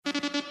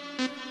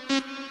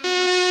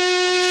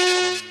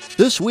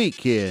This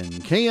week in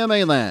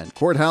KMAland,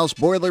 Courthouse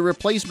boiler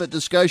replacement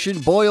discussion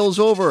boils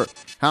over.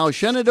 How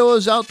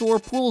Shenandoah's outdoor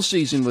pool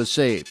season was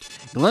saved.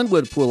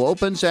 Glenwood pool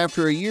opens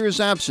after a year's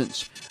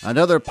absence.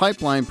 Another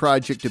pipeline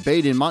project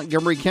debate in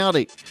Montgomery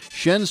County.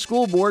 Shen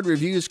School Board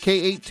reviews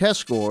K-8 test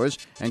scores,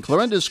 and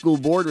Clarinda School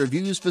Board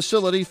reviews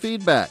facility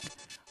feedback.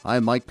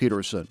 I'm Mike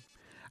Peterson.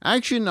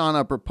 Action on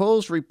a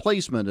proposed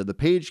replacement of the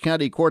Page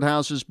County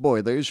Courthouse's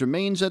boilers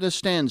remains at a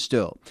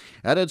standstill.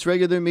 At its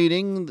regular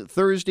meeting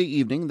Thursday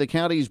evening, the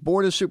county's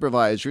Board of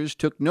Supervisors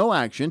took no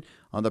action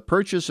on the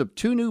purchase of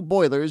 2 new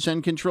boilers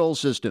and control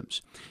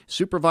systems.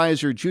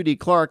 Supervisor Judy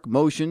Clark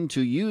motioned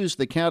to use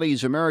the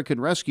county's American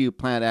Rescue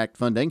Plan Act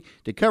funding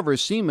to cover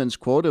Siemens'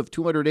 quote of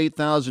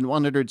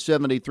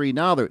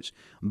 $208,173,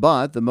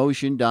 but the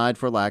motion died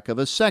for lack of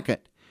a second.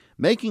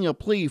 Making a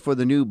plea for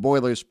the new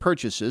boilers'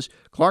 purchases,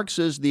 Clark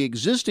says the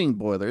existing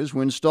boilers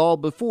were installed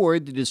before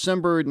the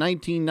December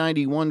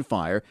 1991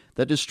 fire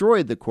that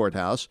destroyed the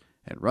courthouse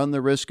and run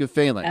the risk of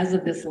failing. As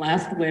of this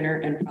last winter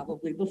and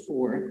probably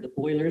before, the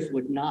boilers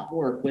would not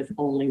work with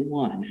only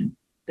one.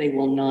 They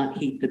will not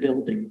heat the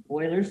building.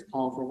 Boilers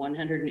call for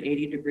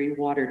 180-degree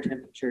water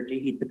temperature to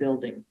heat the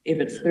building. If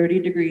it's 30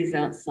 degrees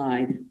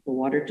outside, the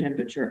water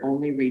temperature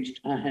only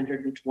reached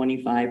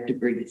 125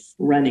 degrees,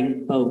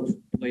 running both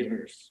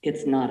boilers.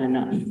 It's not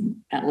enough.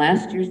 At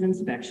last year's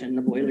inspection,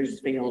 the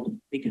boilers failed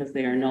because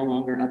they are no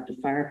longer up to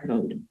fire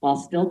code, while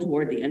still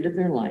toward the end of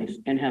their life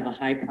and have a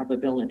high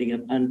probability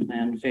of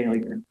unplanned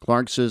failure.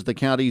 Clark says the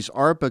county's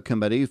ARPA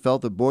committee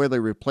felt the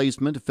boiler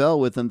replacement fell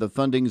within the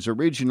funding's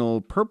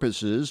original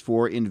purposes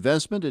for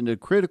investment into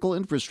critical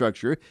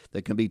infrastructure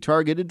that can be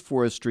targeted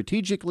for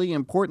strategically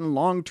important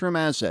long-term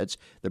assets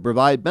that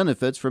provide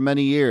benefits for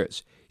many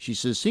years. She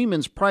says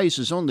Siemens' price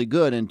is only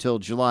good until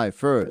July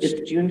 1st.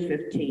 It's June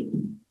 15th.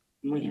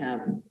 And we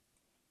have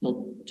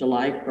till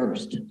July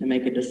 1st to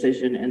make a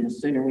decision, and the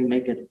sooner we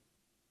make it,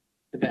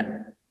 the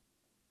better.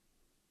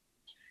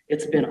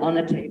 It's been on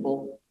the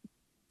table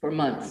for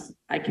months.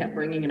 I kept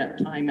bringing it up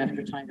time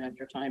after time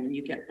after time, and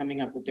you kept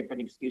coming up with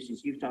different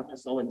excuses. You've talked to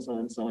so-and-so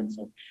and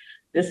so-and-so.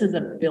 This is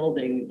a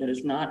building that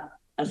is not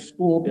a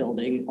school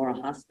building or a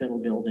hospital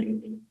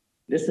building.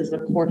 This is a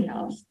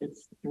courthouse.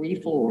 It's 3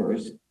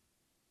 floors.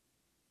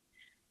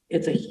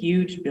 It's a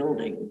huge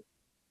building.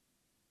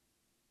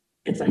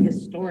 It's a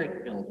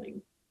historic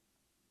building.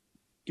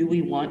 Do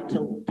we want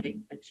to take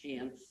a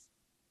chance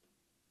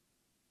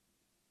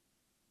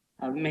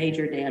of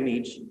major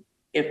damage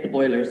if the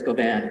boilers go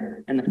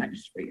bad and the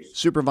pipes freeze?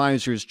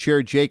 Supervisors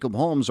Chair Jacob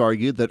Holmes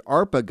argued that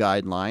ARPA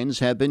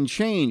guidelines have been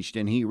changed,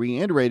 and he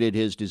reiterated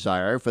his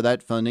desire for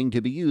that funding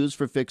to be used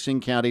for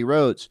fixing county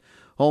roads.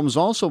 Holmes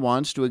also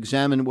wants to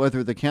examine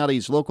whether the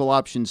county's local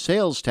option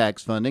sales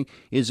tax funding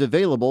is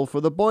available for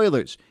the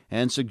boilers,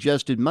 and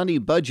suggested money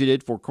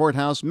budgeted for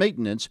courthouse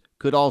maintenance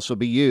could also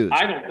be used.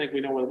 I don't think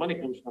we know where the money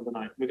comes from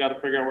tonight. We got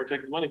to figure out where we're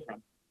taking the money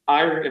from.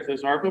 If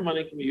this ARPA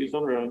money can be used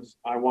on roads,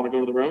 I want to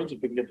go to the roads.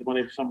 If we can get the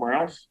money somewhere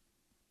else,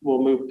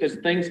 we'll move, because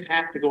things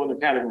have to go in the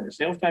category.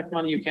 Sales tax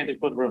money, you can't just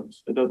put in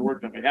roads. It doesn't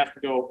work that way. It has to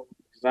go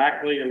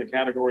exactly in the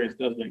category it's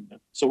designated.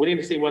 So we need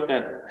to see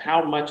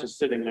how much is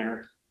sitting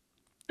there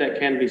that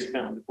can be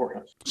spent on the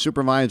courthouse.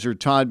 Supervisor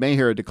Todd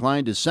Maher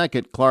declined to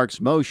second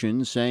Clark's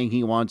motion, saying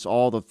he wants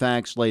all the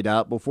facts laid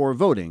out before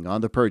voting on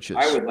the purchase.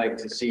 I would like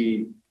to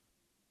see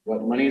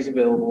what money is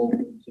available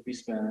to be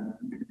spent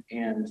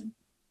and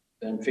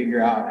then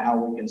figure out how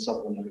we can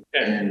supplement it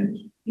and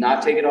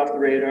not take it off the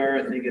radar.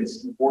 I think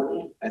it's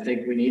important. I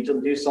think we need to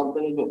do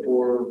something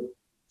before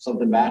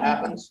something bad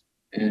happens.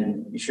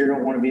 And you sure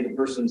don't want to be the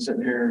person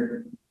sitting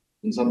here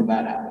when something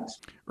bad happens.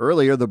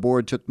 Earlier, the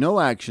board took no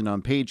action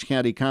on Page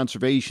County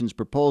Conservation's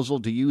proposal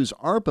to use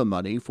ARPA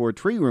money for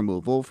tree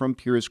removal from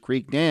Pierce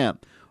Creek Dam.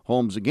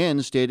 Holmes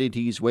again stated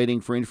he's waiting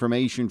for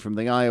information from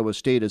the Iowa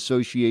State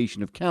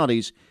Association of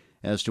Counties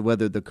as to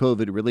whether the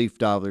COVID relief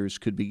dollars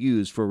could be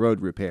used for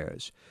road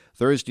repairs.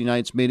 Thursday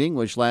night's meeting,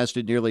 which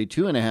lasted nearly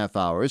 2.5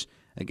 hours,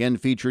 again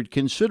featured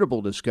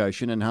considerable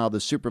discussion on how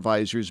the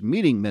supervisors'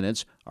 meeting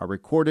minutes are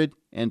recorded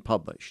and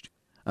published.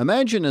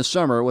 Imagine a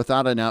summer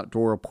without an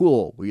outdoor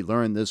pool. We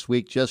learned this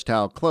week just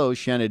how close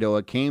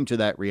Shenandoah came to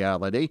that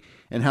reality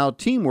and how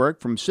teamwork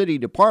from city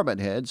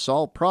department heads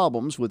solved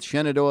problems with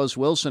Shenandoah's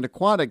Wilson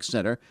Aquatic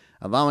Center,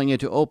 allowing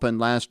it to open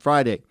last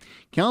Friday.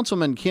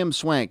 Councilman Kim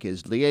Swank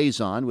is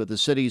liaison with the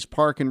city's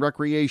Park and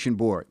Recreation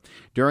Board.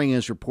 During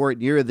his report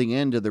near the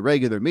end of the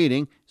regular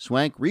meeting,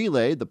 Swank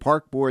relayed the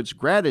Park Board's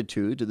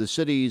gratitude to the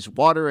city's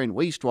water and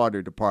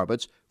wastewater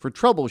departments for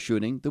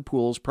troubleshooting the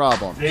pool's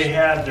problem. They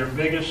had their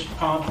biggest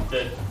pump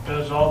that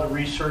does all the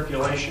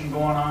recirculation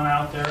going on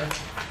out there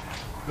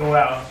go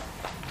out,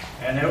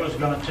 and it was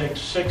going to take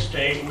 6 to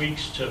 8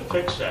 weeks to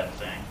fix that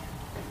thing.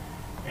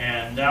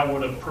 And that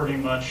would have pretty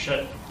much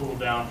shut the pool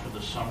down for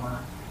the summer.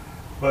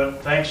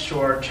 But thanks to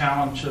our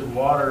talented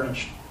water and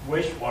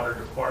wastewater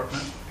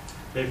department,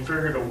 they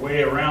figured a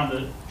way around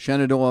it.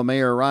 Shenandoah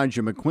Mayor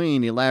Roger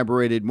McQueen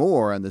elaborated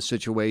more on the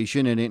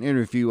situation in an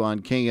interview on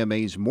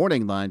KMA's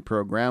Morning Line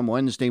program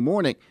Wednesday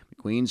morning.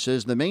 McQueen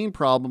says the main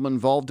problem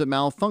involved a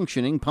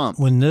malfunctioning pump.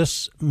 When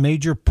this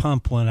major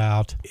pump went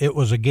out, it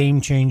was a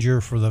game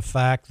changer for the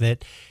fact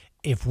that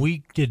if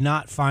we did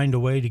not find a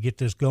way to get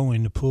this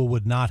going, the pool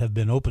would not have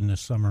been open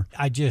this summer.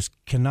 I just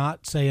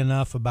cannot say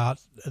enough about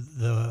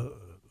the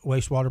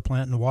wastewater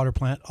plant and the water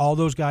plant. All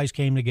those guys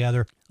came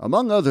together.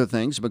 Among other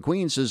things,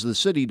 McQueen says the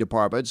city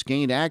departments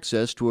gained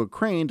access to a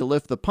crane to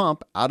lift the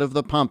pump out of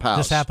the pump house.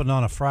 This happened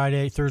on a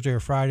Thursday or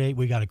Friday.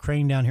 We got a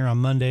crane down here on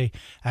Monday.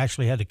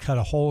 Actually had to cut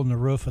a hole in the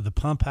roof of the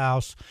pump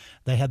house.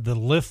 They had to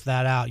lift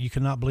that out. You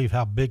cannot believe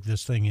how big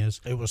this thing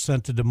is. It was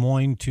sent to Des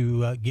Moines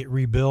to get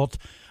rebuilt.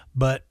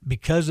 But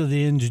because of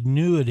the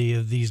ingenuity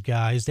of these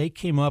guys, they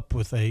came up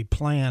with a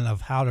plan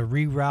of how to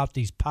reroute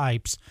these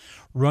pipes,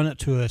 run it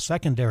to a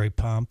secondary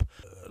pump.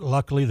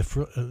 Luckily, the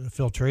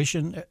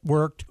filtration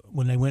worked.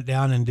 When they went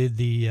down and did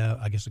the,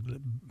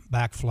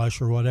 back flush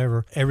or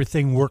whatever,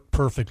 everything worked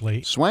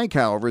perfectly. Swank,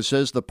 however,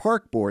 says the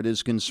park board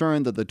is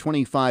concerned that the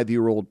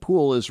 25-year-old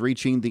pool is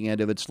reaching the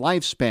end of its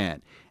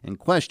lifespan and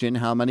question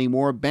how many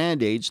more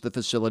Band-Aids the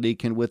facility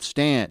can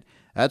withstand.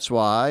 That's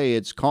why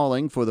it's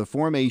calling for the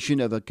formation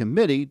of a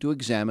committee to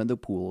examine the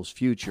pool's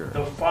future.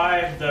 The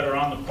 5 that are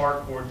on the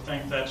park board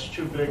think that's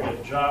too big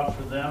a job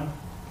for them.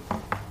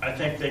 I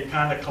think they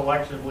kind of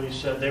collectively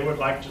said they would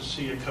like to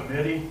see a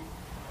committee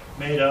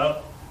made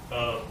up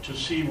to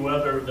see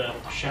whether that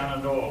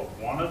Shenandoah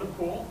wanted a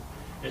pool.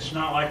 It's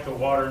not like the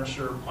water and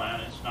sewer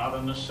plant. It's not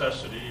a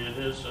necessity. It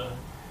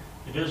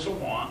is a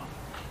want,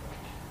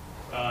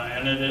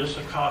 and it is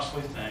a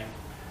costly thing.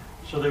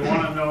 So they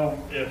want to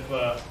know if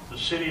the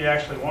city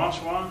actually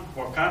wants one,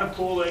 what kind of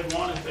pool they'd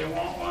want if they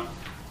want one,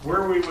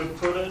 where we would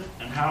put it,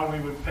 and how we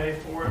would pay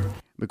for it.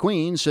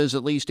 McQueen says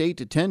at least 8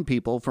 to 10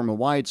 people from a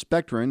wide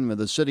spectrum of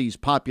the city's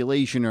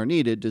population are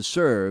needed to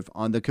serve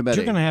on the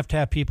committee. You're going to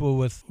have people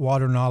with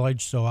water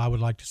knowledge, so I would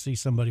like to see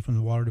somebody from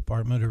the water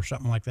department or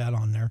something like that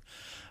on there.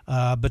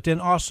 But then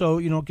also,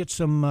 get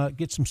some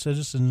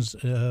citizens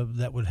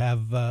that would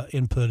have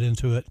input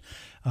into it,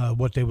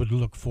 what they would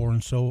look for,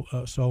 and so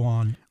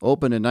on.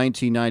 Opened in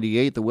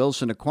 1998, the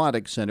Wilson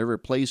Aquatic Center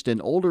replaced an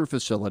older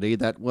facility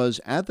that was,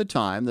 at the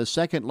time, the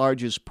second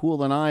largest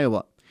pool in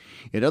Iowa.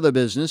 In other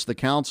business, the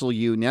council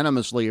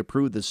unanimously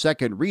approved the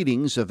second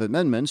readings of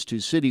amendments to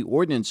city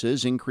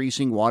ordinances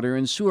increasing water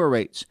and sewer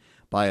rates.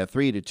 By a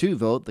 3-2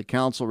 vote, the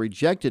council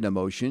rejected a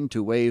motion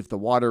to waive the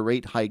water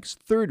rate hike's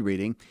third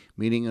reading,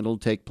 meaning it'll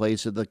take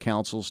place at the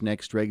council's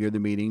next regular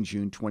meeting,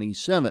 June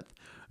 27th.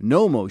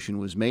 No motion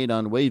was made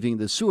on waiving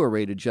the sewer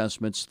rate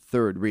adjustment's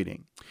third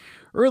reading.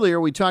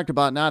 Earlier, we talked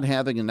about not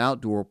having an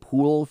outdoor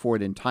pool for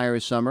an entire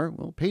summer.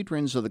 Well,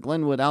 patrons of the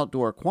Glenwood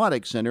Outdoor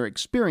Aquatic Center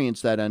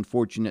experienced that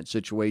unfortunate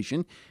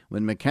situation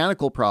when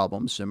mechanical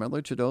problems,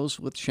 similar to those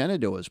with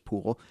Shenandoah's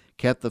pool,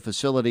 kept the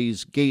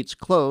facility's gates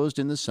closed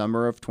in the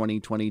summer of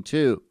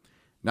 2022.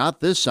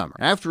 Not this summer.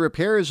 After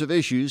repairs of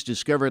issues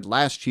discovered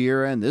last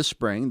year and this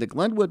spring, the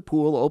Glenwood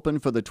pool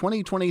opened for the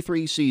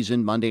 2023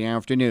 season Monday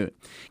afternoon.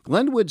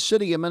 Glenwood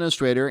City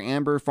Administrator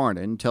Amber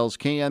Farnan tells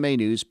KMA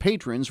News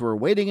patrons were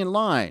waiting in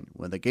line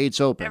when the gates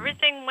opened.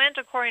 Everything went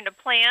according to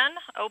plan.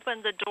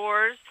 Opened the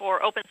doors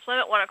for open swim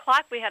at 1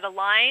 o'clock. We had a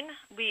line.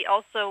 We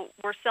also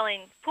were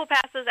selling pool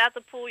passes at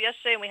the pool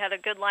yesterday, and we had a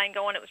good line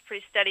going. It was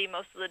pretty steady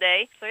most of the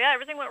day. So, yeah,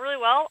 everything went really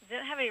well.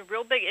 Didn't have any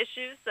real big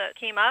issues that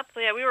came up.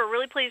 So, yeah, we were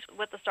really pleased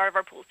with the start of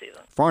our pool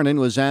season. Farnan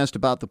was asked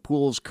about the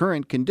pool's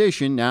current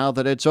condition now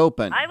that it's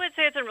open. I would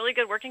say it's in really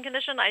good working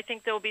condition. I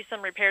think there will be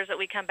some repairs that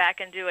we come back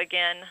and do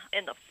again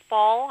in the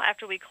fall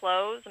after we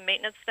close, some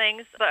maintenance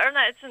things. But other than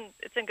that,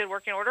 it's in good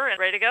working order and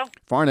ready to go.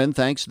 Farnan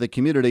thanks the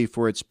community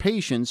for its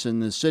patience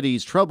in the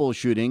city's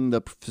troubleshooting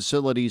the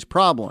facility's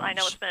problems. I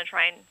know it's been a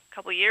trying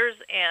couple years,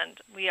 and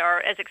we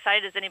are as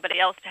excited as anybody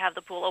else to have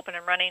the pool open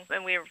and running.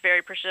 And we are very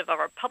appreciative of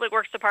our Public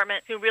Works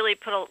Department, who really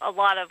put a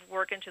lot of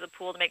work into the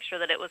pool to make sure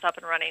that it was up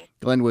and running.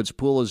 Glenwood's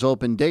pool is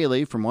open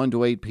daily from 1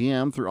 to 8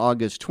 p.m. through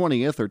August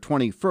 20th or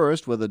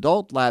 21st, with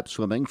adult lap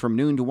swimming from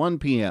noon to 1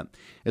 p.m.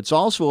 It's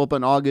also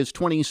open August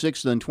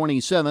 26th and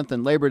 27th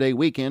and Labor Day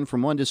weekend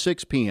from 1 to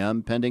 6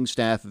 p.m., pending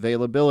staff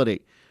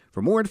availability.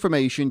 For more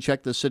information,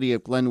 check the City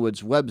of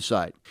Glenwood's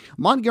website.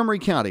 Montgomery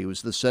County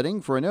was the setting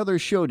for another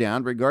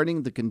showdown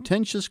regarding the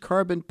contentious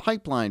carbon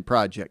pipeline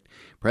project.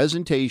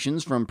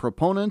 Presentations from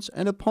proponents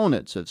and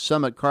opponents of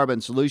Summit Carbon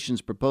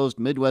Solutions' proposed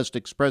Midwest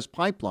Express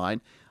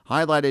pipeline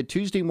highlighted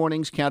Tuesday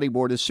morning's County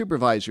Board of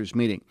Supervisors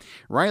meeting.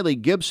 Riley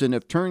Gibson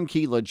of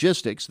Turnkey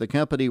Logistics, the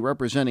company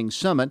representing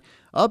Summit,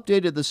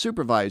 updated the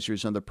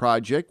supervisors on the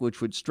project,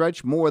 which would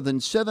stretch more than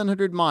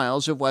 700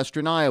 miles of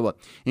western Iowa,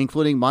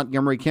 including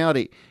Montgomery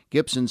County.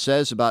 Gibson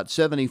says about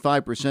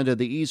 75% of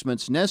the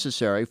easements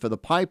necessary for the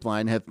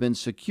pipeline have been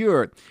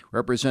secured,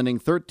 representing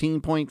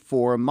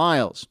 13.4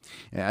 miles.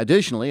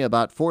 Additionally,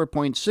 about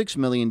 $4.6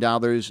 million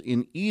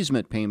in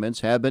easement payments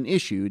have been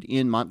issued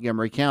in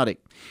Montgomery County.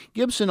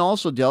 Gibson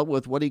also dealt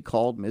with what he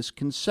called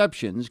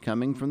misconceptions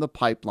coming from the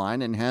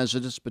Pipeline and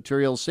Hazardous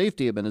Materials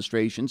Safety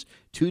Administration's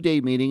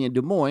two-day meeting in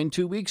Des Moines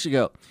 2 weeks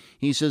ago.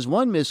 He says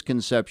one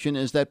misconception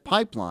is that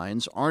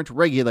pipelines aren't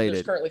regulated.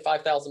 There's currently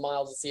 5,000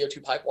 miles of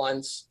CO2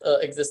 pipelines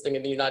existing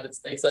in the United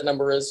States. That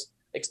number is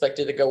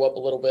expected to go up a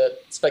little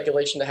bit.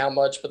 Speculation to how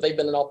much, but they've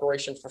been in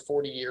operation for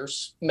 40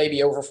 years,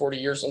 maybe over 40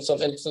 years in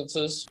some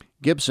instances.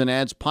 Gibson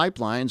adds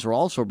pipelines are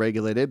also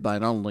regulated by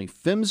not only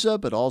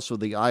PHMSA, but also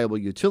the Iowa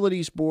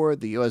Utilities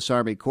Board, the U.S.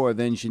 Army Corps of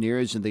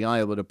Engineers, and the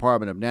Iowa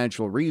Department of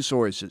Natural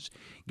Resources.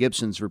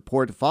 Gibson's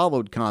report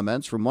followed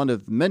comments from one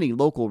of many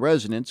local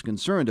residents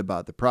concerned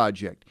about the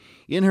project.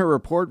 In her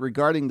report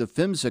regarding the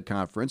PHMSA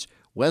conference,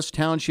 West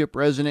Township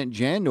resident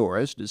Jan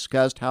Norris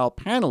discussed how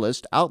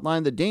panelists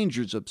outlined the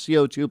dangers of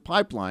CO2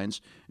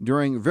 pipelines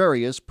during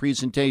various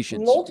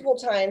presentations. Multiple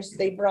times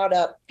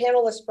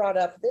panelists brought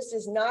up, this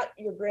is not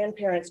your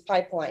grandparents'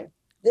 pipeline.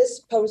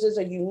 This poses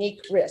a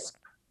unique risk.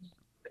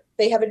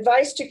 They have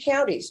advised to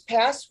counties,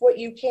 pass what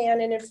you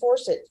can and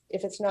enforce it.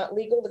 If it's not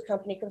legal, the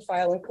company can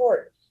file in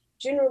court.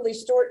 Generally,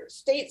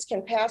 states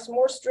can pass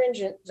more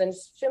stringent than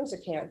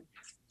PHMSA can,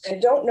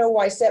 and don't know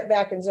why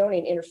setback and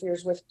zoning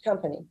interferes with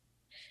company.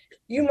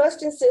 You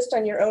must insist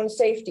on your own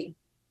safety.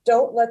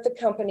 Don't let the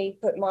company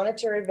put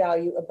monetary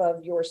value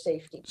above your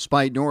safety.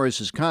 Despite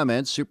Norris's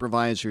comments,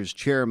 Supervisors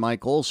Chair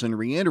Mike Olson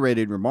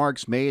reiterated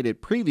remarks made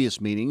at previous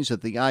meetings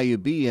that the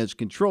IUB has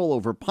control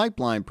over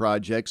pipeline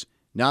projects,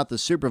 not the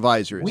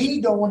supervisors.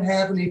 We don't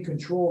have any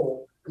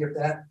control if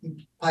that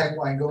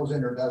pipeline goes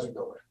in or doesn't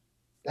go in.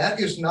 That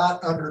is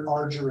not under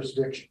our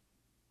jurisdiction.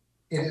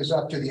 It is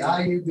up to the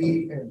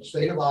IUB and the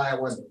state of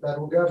Iowa and the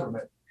federal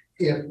government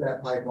if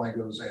that pipeline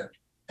goes in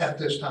at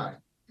this time.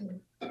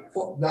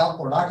 Well, now,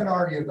 we're not going to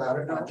argue about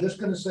it. I'm just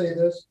going to say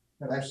this,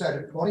 and I've said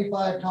it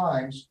 25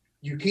 times.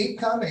 You keep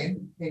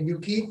coming and you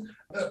keep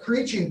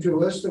preaching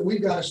to us that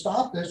we've got to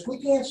stop this. We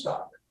can't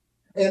stop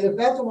it. And if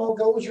ethanol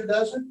goes or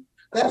doesn't,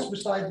 that's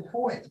beside the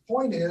point. The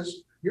point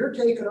is you're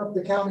taking up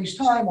the county's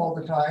time all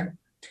the time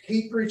to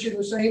keep preaching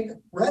the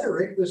same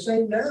rhetoric, the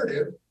same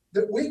narrative,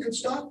 that we could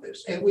stop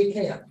this, and we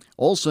can't.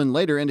 Olson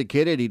later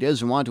indicated he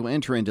doesn't want to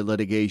enter into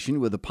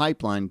litigation with the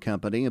pipeline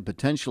company and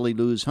potentially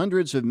lose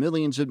hundreds of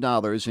millions of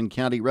dollars in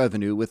county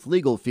revenue with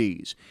legal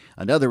fees.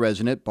 Another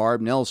resident, Barb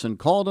Nelson,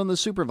 called on the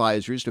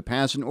supervisors to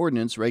pass an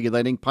ordinance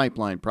regulating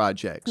pipeline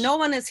projects. No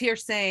one is here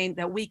saying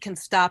that we can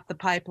stop the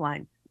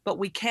pipeline, but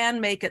we can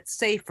make it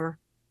safer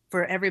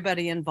for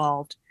everybody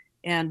involved.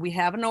 And we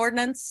have an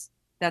ordinance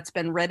that's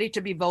been ready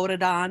to be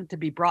voted on, to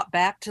be brought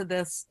back to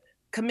this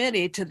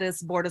committee, to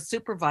this Board of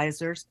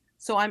Supervisors.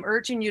 So I'm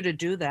urging you to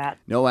do that.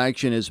 No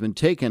action has been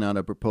taken on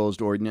a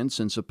proposed ordinance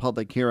since a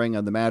public hearing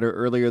on the matter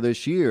earlier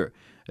this year.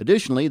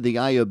 Additionally, the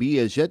IOB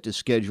has yet to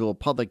schedule a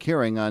public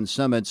hearing on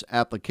Summit's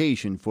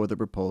application for the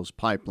proposed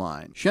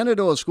pipeline.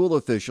 Shenandoah school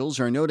officials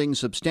are noting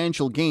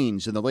substantial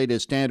gains in the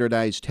latest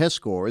standardized test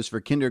scores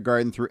for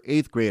kindergarten through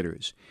 8th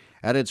graders.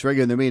 At its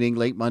regular meeting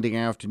late Monday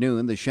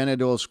afternoon, the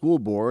Shenandoah School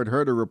Board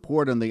heard a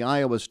report on the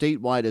Iowa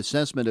statewide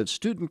assessment of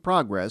student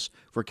progress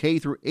for K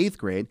through 8th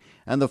grade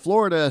and the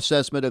Florida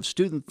assessment of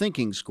student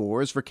thinking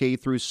scores for K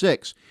through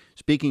 6.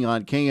 Speaking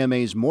on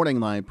KMA's Morning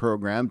Line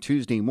program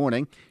Tuesday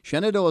morning,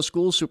 Shenandoah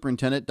School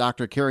Superintendent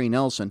Dr. Carrie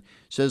Nelson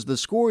says the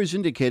scores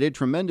indicated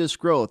tremendous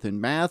growth in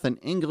math and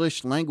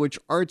English language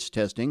arts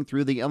testing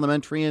through the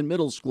elementary and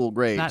middle school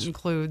grades. That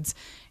includes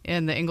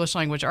in the English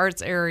language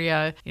arts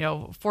area,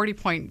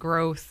 40-point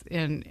growth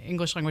in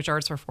English language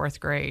arts for 4th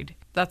grade.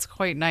 That's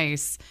quite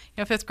nice.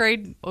 5th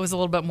grade was a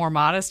little bit more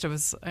modest. It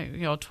was,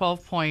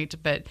 12-point.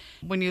 But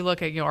when you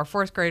look at, our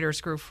 4th graders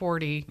grew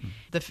 40,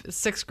 the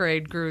 6th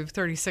grade grew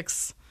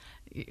 36.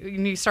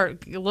 You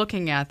start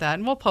looking at that,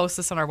 and we'll post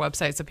this on our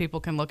website so people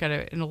can look at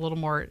it in a little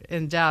more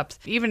in depth.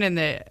 Even in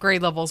the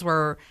grade levels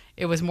where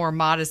it was more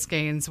modest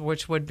gains,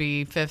 which would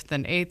be 5th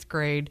and 8th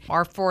grade,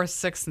 our 4th,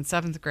 6th, and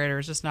 7th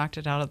graders just knocked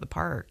it out of the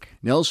park.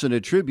 Nelson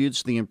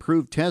attributes the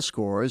improved test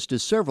scores to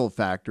several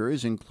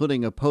factors,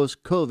 including a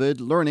post-COVID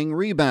learning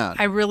rebound.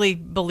 I really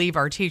believe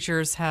our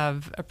teachers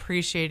have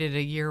appreciated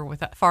a year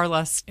with far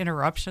less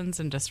interruptions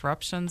and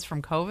disruptions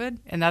from COVID,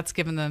 and that's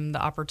given them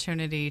the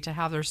opportunity to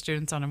have their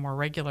students on a more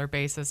regular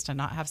basis, to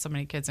not have so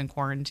many kids in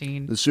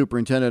quarantine. The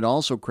superintendent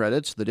also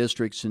credits the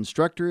district's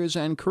instructors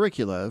and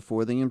curricula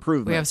for the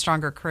improvement. We have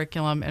stronger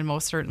curriculum, and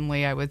most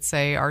certainly I would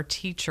say our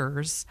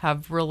teachers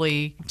have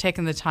really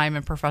taken the time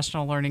in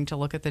professional learning to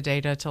look at the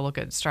data, to look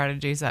at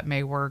strategies that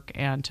may work,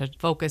 and to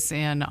focus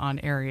in on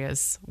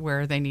areas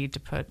where they need to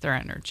put their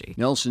energy.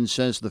 Nelson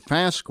says the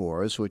FAST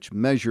scores, which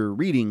measure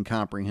reading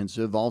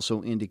comprehensive,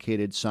 also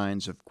indicated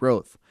signs of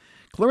growth.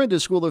 Clarinda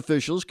school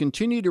officials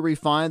continue to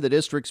refine the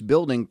district's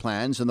building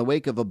plans in the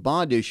wake of a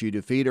bond issue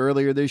defeat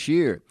earlier this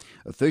year.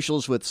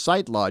 Officials with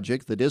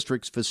SiteLogic, the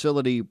district's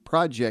facility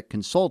project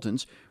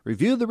consultants,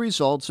 reviewed the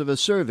results of a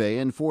survey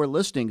and 4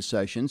 listening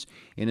sessions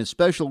in a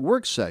special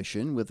work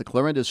session with the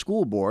Clarinda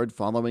School Board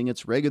following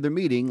its regular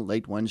meeting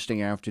late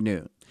Wednesday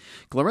afternoon.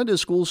 Clarinda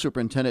School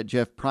Superintendent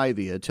Jeff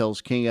Privia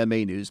tells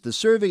KMA News the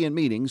survey and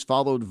meetings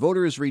followed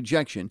voters'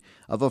 rejection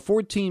of a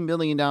 $14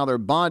 million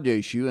bond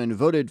issue and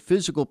voted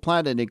physical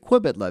plant and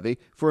equipment levy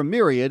for a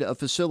myriad of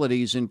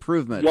facilities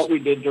improvements. What we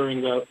did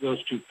during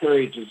those 2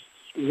 periods is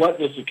what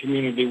does the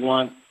community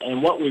want?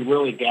 And what we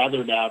really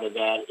gathered out of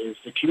that is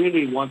the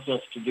community wants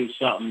us to do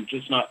something,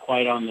 just not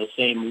quite on the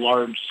same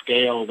large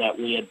scale that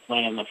we had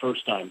planned the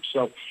first time.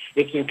 So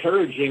it's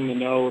encouraging to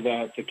know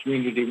that the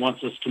community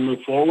wants us to move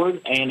forward.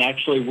 And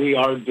actually, we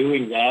are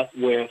doing that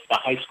with the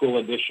high school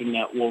addition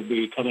that we'll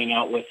be coming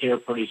out with here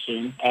pretty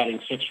soon, adding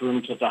 6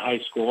 rooms at the high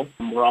school.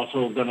 And we're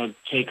also going to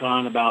take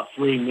on about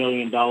 $3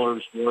 million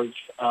worth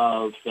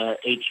of the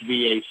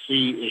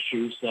HVAC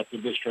issues that the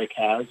district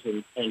has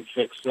and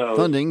fix those.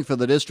 Funding for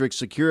the district's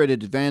Secured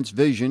Advanced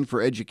Vision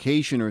for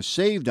Education or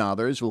SAVE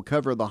dollars will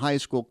cover the high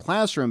school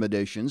classroom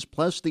additions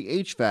plus the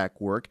HVAC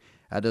work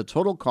at a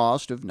total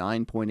cost of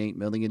 $9.8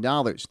 million.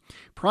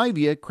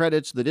 Privia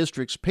credits the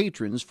district's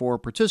patrons for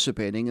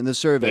participating in the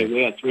survey.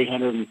 We had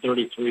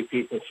 333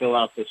 people fill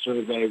out the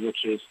survey,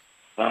 which is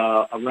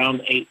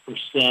around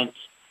 8%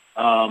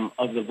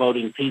 of the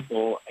voting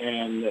people,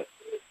 and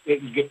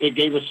it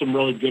gave us some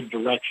really good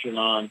direction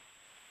on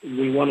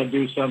we want to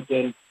do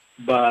something,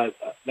 but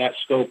that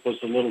scope was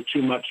a little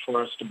too much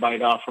for us to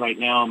bite off right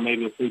now.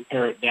 Maybe if we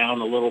pare it down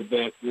a little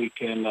bit, we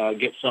can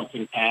get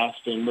something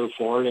passed and move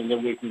forward, and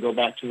then we can go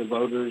back to the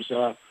voters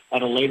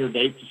at a later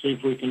date to see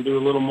if we can do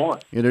a little more.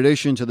 In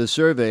addition to the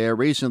survey, a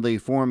recently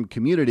formed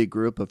community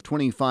group of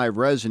 25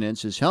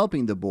 residents is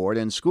helping the board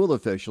and school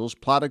officials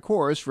plot a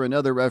course for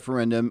another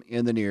referendum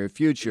in the near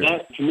future.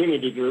 That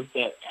community group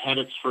that had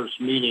its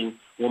first meeting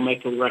will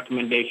make a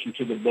recommendation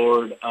to the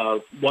board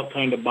of what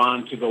kind of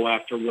bond to go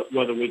after,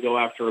 whether we go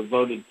after a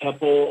voted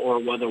PEPL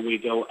or whether we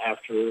go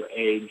after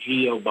a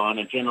GO bond,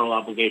 a general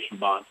obligation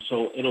bond.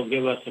 So it'll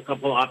give us a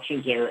couple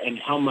options there, and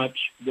how much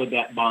would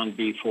that bond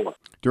be for?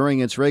 During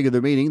its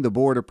regular meeting, the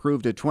board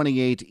approved a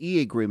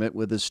 28E agreement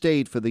with the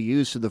state for the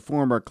use of the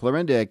former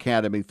Clarinda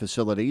Academy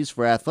facilities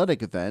for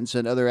athletic events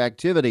and other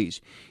activities.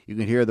 You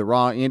can hear the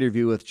raw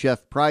interview with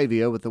Jeff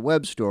Privia with the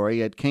web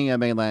story at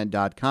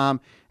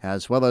KMAland.com,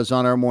 as well as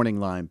on our Morning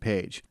Line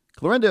page.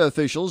 Clarinda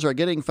officials are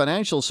getting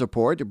financial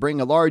support to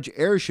bring a large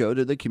air show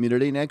to the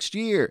community next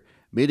year.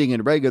 Meeting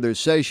in regular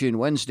session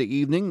Wednesday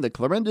evening, the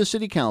Clarinda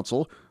City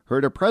Council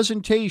heard a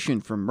presentation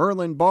from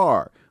Merlin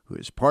Barr, who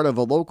is part of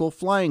a local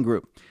flying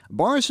group.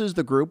 Barr says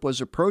the group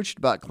was approached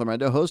about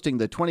Clarinda hosting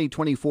the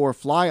 2024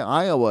 Fly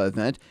Iowa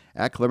event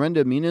at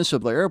Clarinda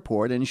Municipal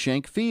Airport in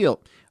Schenck Field.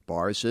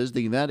 Barr says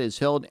the event is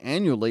held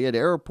annually at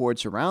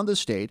airports around the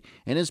state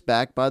and is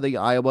backed by the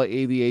Iowa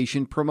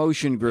Aviation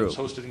Promotion Group. It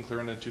was hosted in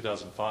Clarinda in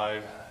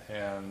 2005,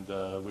 and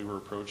we were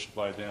approached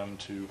by them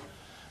to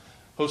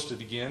host it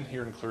again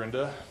here in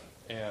Clarinda,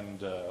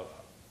 and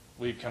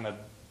we kind of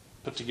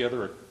put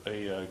together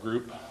a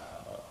group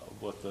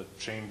with the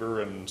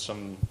chamber and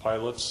some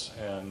pilots,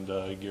 and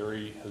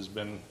Gary has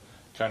been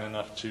kind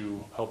enough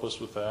to help us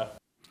with that.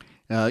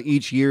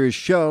 Each year's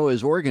show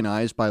is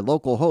organized by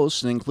local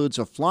hosts and includes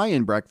a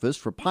fly-in breakfast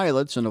for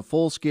pilots and a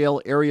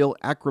full-scale aerial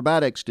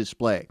acrobatics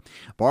display.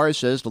 Barr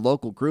says the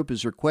local group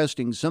is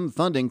requesting some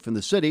funding from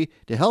the city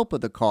to help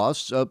with the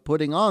costs of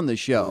putting on the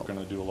show. We're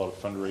going to do a lot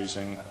of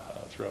fundraising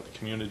throughout the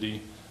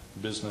community,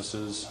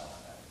 businesses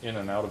in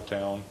and out of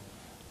town.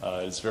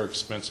 It's very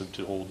expensive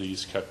to hold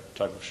these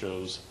type of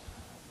shows.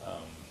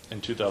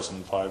 In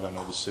 2005, I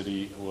know the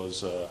city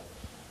was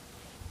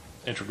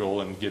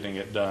integral in getting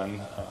it done.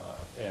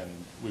 And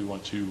we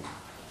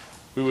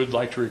would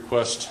like to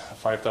request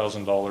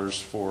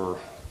 $5,000 for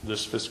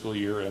this fiscal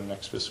year and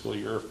next fiscal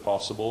year, if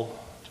possible,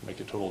 to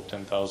make a total of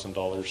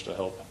 $10,000 to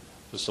help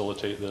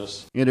facilitate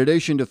this. In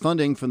addition to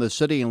funding from the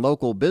city and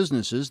local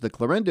businesses, the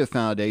Clarinda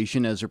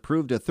Foundation has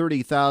approved a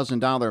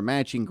 $30,000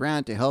 matching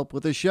grant to help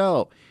with the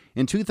show.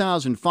 In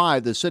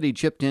 2005, the city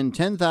chipped in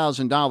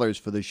 $10,000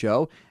 for the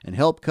show and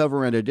helped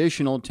cover an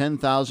additional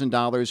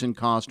 $10,000 in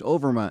cost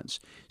overruns.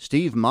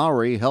 Steve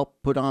Mowry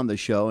helped put on the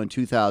show in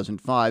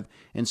 2005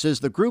 and says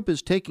the group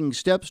is taking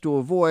steps to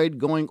avoid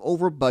going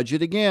over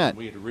budget again.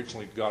 We had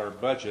originally got our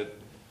budget.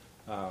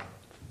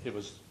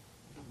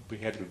 We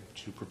had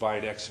to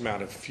provide X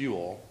amount of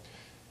fuel,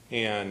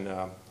 and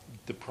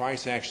the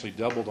price actually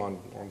doubled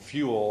on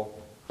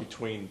fuel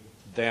between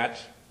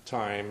that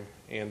time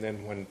and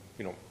then when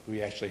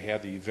we actually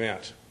had the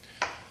event.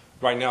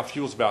 Right now,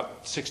 fuel's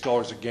about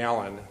 $6 a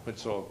gallon, but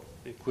so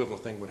the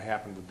equivalent thing would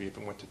happen would be if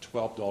it went to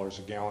 $12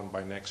 a gallon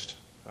by next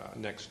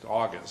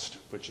August,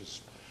 which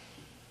is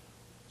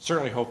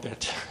certainly hope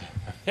that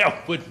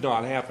that would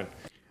not happen.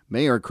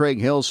 Mayor Craig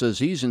Hill says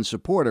he's in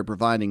support of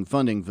providing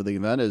funding for the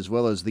event, as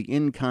well as the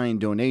in-kind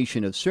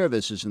donation of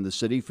services in the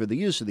city for the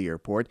use of the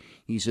airport.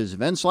 He says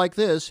events like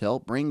this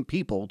help bring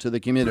people to the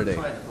community.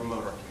 We're trying to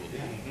promote our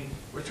community.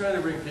 We're trying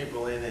to bring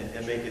people in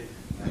and make it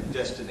a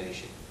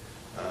destination.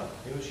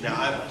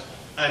 Now,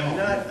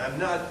 I'm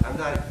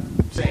not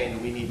saying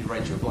that we need to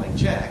write you a blank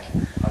check.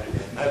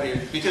 I mean,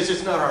 because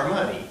it's not our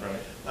money.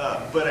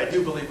 But I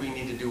do believe we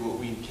need to do what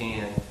we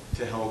can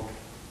to help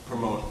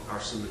promote our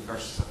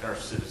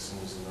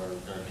citizens and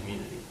our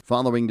community.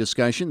 Following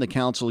discussion, the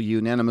council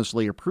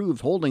unanimously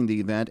approved holding the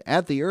event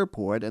at the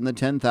airport and the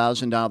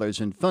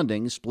 $10,000 in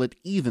funding split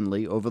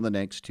evenly over the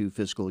next 2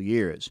 fiscal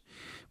years.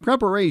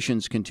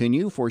 Preparations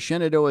continue for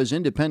Shenandoah's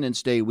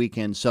Independence Day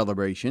weekend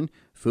celebration.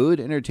 Food,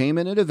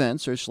 entertainment, and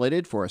events are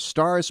slated for a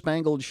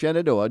Star-Spangled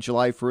Shenandoah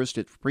July 1st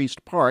at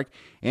Priest Park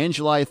and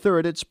July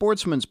 3rd at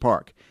Sportsman's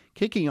Park.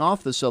 Kicking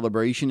off the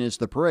celebration is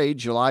the parade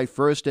July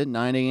 1st at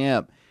 9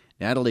 a.m.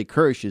 Natalie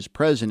Kirsch is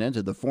president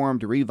of the Forum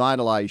to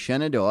Revitalize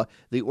Shenandoah,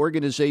 the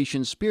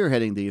organization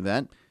spearheading the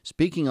event.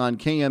 Speaking on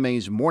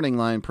KMA's Morning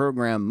Line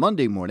program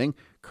Monday morning,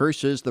 Kirsch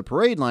says the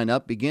parade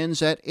lineup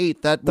begins at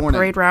 8 that morning. The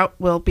parade route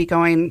will be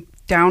going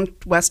down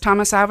West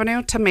Thomas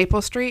Avenue to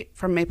Maple Street,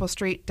 from Maple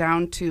Street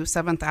down to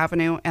 7th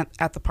Avenue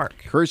at the park.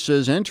 Kirsch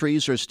says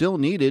entries are still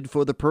needed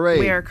for the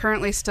parade. We are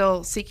currently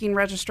still seeking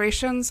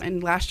registrations,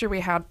 and last year we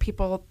had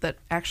people that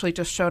actually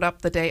just showed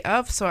up the day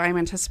of, so I'm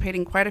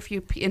anticipating quite a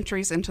few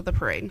entries into the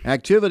parade.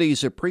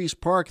 Activities at Priest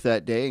Park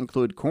that day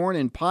include corn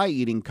and pie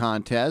eating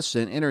contests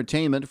and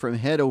entertainment from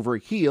Head Over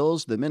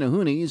Heels, the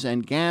Minnehoonies,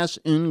 and Gas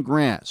in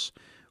Grass.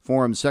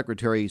 Forum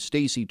Secretary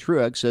Stacy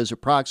Truitt says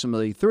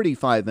approximately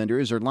 35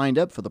 vendors are lined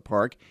up for the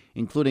park,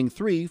 including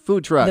 3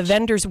 food trucks. The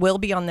vendors will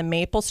be on the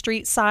Maple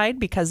Street side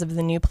because of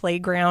the new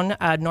playground.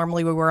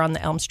 Normally we were on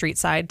the Elm Street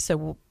side, so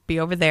we'll be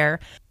over there.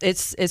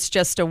 It's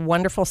just a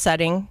wonderful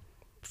setting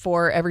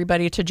for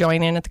everybody to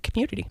join in at the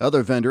community.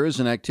 Other vendors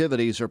and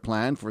activities are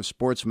planned for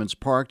Sportsman's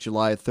Park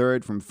July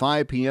 3rd from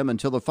 5 p.m.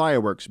 until the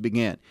fireworks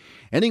begin.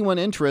 Anyone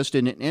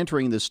interested in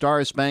entering the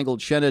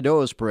Star-Spangled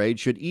Shenandoah's parade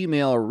should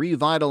email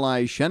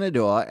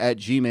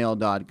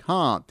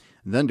revitalizeshenandoah@gmail.com.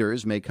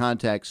 Vendors may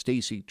contact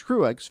Stacy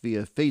Truitt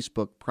via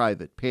Facebook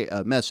private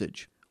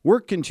message.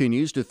 Work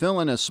continues to fill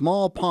in a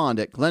small pond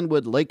at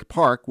Glenwood Lake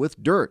Park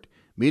with dirt.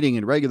 Meeting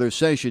in regular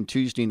session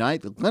Tuesday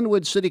night, the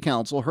Glenwood City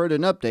Council heard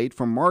an update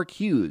from Mark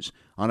Hughes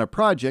on a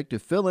project to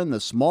fill in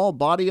the small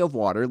body of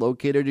water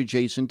located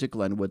adjacent to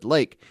Glenwood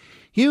Lake.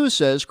 Hughes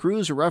says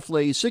crews are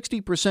roughly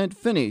 60%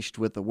 finished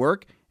with the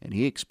work, and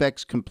he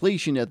expects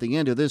completion at the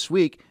end of this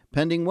week,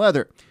 pending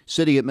weather.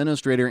 City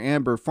Administrator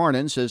Amber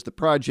Farnan says the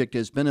project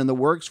has been in the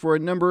works for a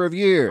number of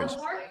years.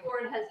 The Park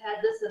Board has had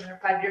this in their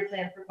 5-year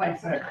plan for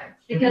quite some time,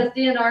 because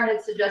DNR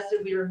had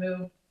suggested we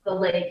remove the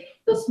lake,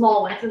 the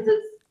small one, since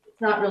it's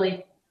not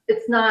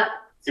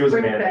It was a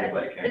spring man-made fed.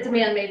 lake. It's a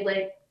man-made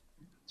lake.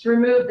 To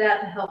remove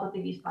that to help with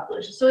the geese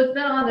population. So it's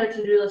been on their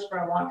to-do list for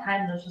a long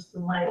time. There's just the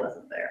money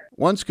wasn't there.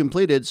 Once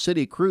completed,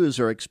 city crews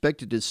are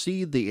expected to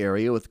seed the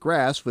area with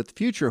grass with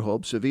future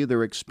hopes of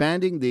either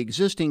expanding the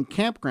existing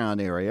campground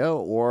area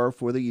or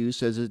for the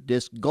use as a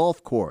disc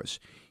golf course.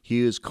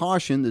 Hughes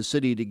cautioned the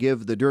city to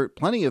give the dirt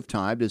plenty of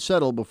time to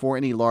settle before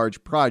any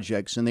large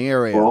projects in the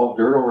area. Well,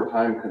 dirt over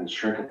time can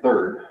shrink a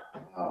third.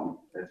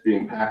 It's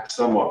being packed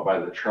somewhat by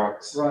the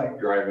trucks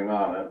driving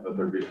on it, but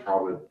there'd be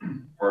probably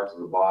parts of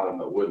the bottom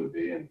that wouldn't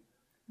be. And,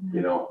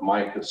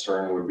 my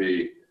concern would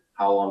be,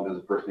 how long does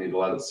the person need to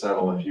let it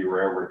settle if you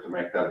were ever to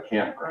make that a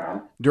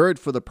campground? Dirt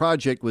for the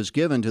project was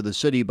given to the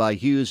city by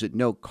Hughes at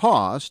no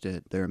cost.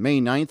 At their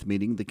May 9th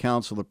meeting, the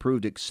council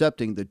approved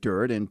accepting the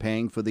dirt and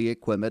paying for the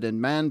equipment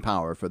and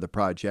manpower for the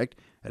project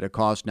at a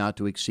cost not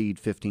to exceed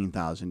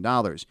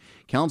 $15,000.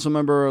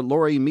 Councilmember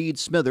Lori Meade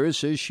Smithers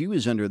says she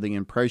was under the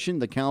impression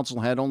the council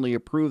had only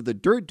approved the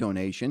dirt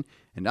donation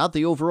and not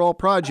the overall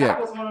project.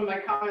 That was one of my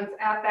comments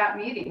at that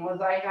meeting,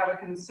 was I have a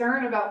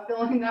concern about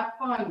filling that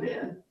fund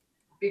in,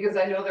 because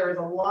I know there is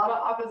a lot of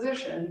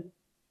opposition.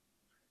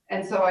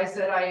 And so I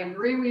said, I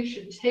agree we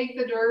should take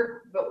the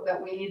dirt, but that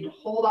we need to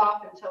hold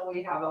off until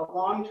we have a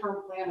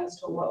long-term plan as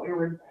to what we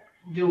were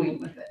doing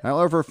with it.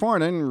 However,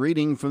 Farnan,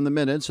 reading from the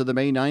minutes of the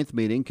May 9th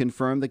meeting,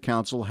 confirmed the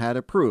council had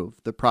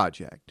approved the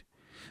project.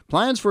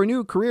 Plans for a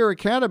new Career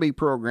Academy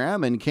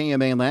program in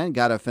KMAland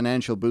got a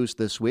financial boost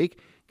this week.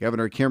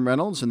 Governor Kim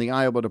Reynolds and the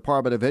Iowa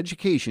Department of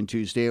Education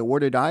Tuesday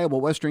awarded Iowa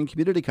Western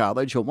Community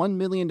College a $1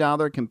 million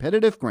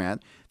competitive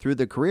grant through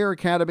the Career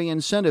Academy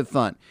Incentive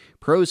Fund.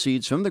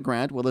 Proceeds from the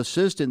grant will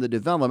assist in the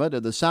development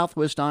of the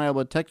Southwest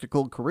Iowa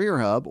Technical Career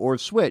Hub, or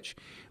SWITCH.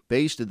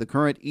 Based at the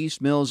current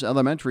East Mills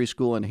Elementary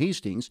School in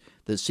Hastings,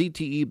 the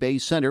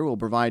CTE-based center will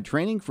provide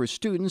training for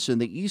students in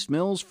the East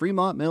Mills,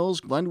 Fremont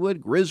Mills, Glenwood,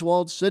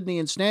 Griswold, Sidney,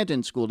 and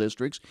Stanton school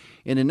districts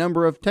in a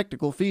number of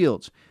technical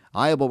fields.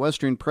 Iowa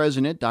Western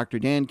President Dr.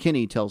 Dan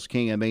Kinney tells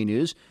KMA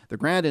News the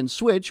grant and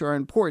SWITCH are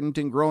important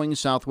in growing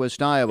Southwest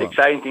Iowa. The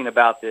exciting thing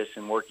about this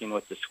and working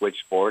with the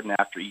SWITCH board, and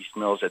after East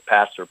Mills had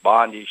passed their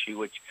bond issue,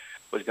 which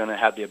was going to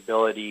have the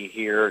ability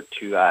here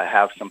to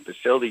have some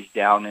facilities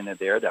down into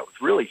there that was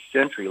really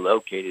centrally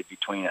located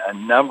between a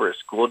number of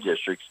school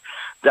districts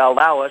that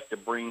allow us to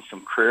bring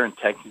some career and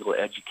technical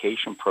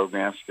education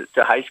programs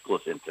to high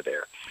schools into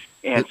there.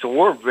 And so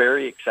we're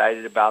very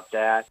excited about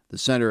that. The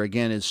center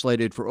again is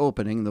slated for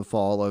opening the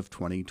fall of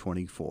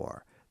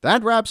 2024.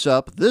 That wraps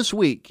up this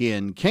week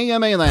in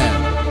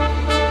KMAland.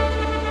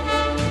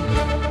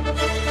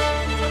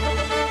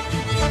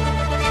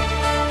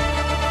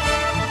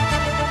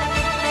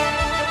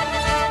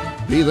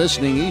 Be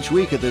listening each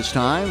week at this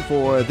time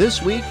for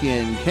This Week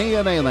in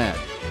KMAland.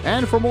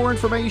 And for more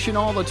information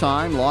all the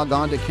time, log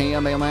on to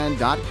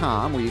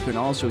KMAland.com, where you can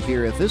also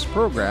hear this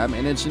program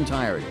in its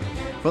entirety.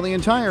 For the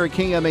entire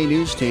KMA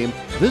News team,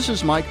 this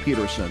is Mike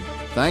Peterson.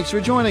 Thanks for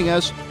joining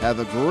us. Have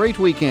a great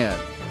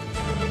weekend.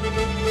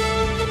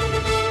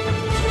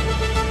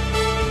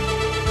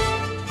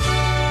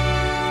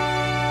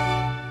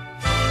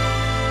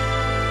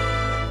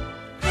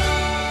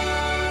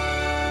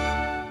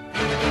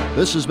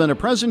 This has been a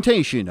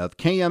presentation of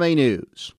KMA News.